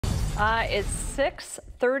It's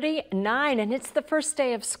 6:39 and it's the first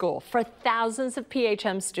day of school for thousands of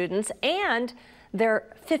PHM students and their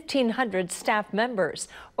 1,500 staff members.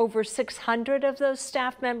 Over 600 of those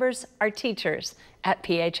staff members are teachers at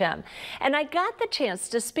PHM. And I got the chance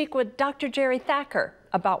to speak with Dr. Jerry Thacker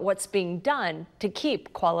about what's being done to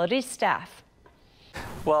keep quality staff.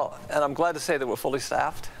 Well, and I'm glad to say that we're fully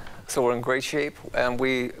staffed, so we're in great shape, and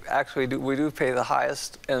we actually do pay the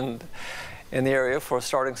highest in the area for a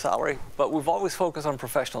starting salary, but we've always focused on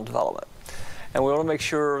professional development. And we want to make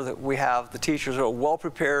sure that we have the teachers who are well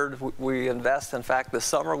prepared. We invest. In fact, this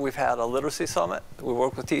summer we've had a literacy summit. We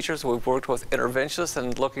work with teachers. We've worked with interventionists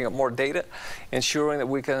and looking at more data, ensuring that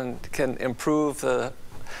we can improve the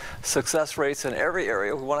success rates in every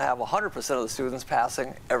area. We want to have 100% of the students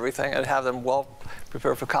passing everything and have them well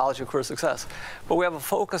prepared for college and career success. But we have a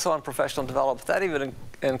focus on professional development. That even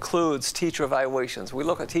includes teacher evaluations. We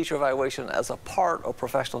look at teacher evaluation as a part of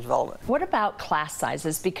professional development. What about class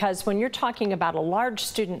sizes? Because when you're talking about a large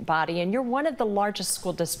student body and you're one of the largest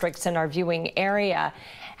school districts in our viewing area,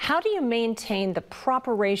 how do you maintain the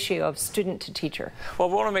proper ratio of student to teacher? Well,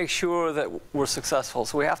 we want to make sure that we're successful.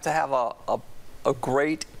 So we have to have a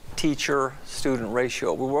great teacher-student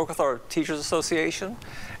ratio. We work with our Teachers Association,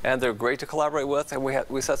 and they're great to collaborate with, and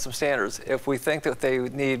we set some standards. If we think that they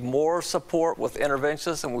need more support with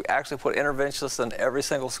interventionists, and we actually put interventionists in every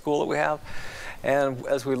single school that we have, and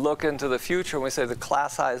as we look into the future, and we say the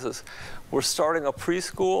class sizes, we're starting a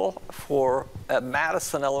preschool at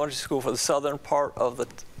Madison Elementary School for the southern part of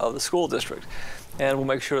the school district. And we'll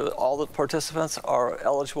make sure that all the participants are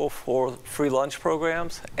eligible for free lunch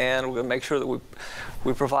programs, and we'll make sure that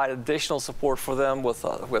we provide additional support for them with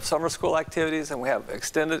we have summer school activities, and we've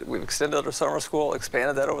extended our summer school,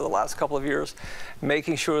 expanded that over the last couple of years,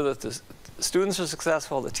 making sure that the students are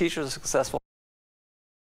successful, the teachers are successful.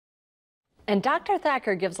 And Dr.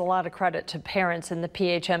 Thacker gives a lot of credit to parents in the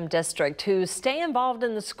PHM district who stay involved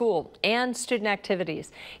in the school and student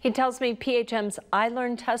activities. He tells me PHM's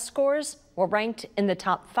iLearn test scores were ranked in the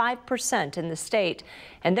top 5% in the state,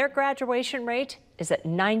 and their graduation rate is at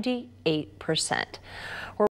 98%.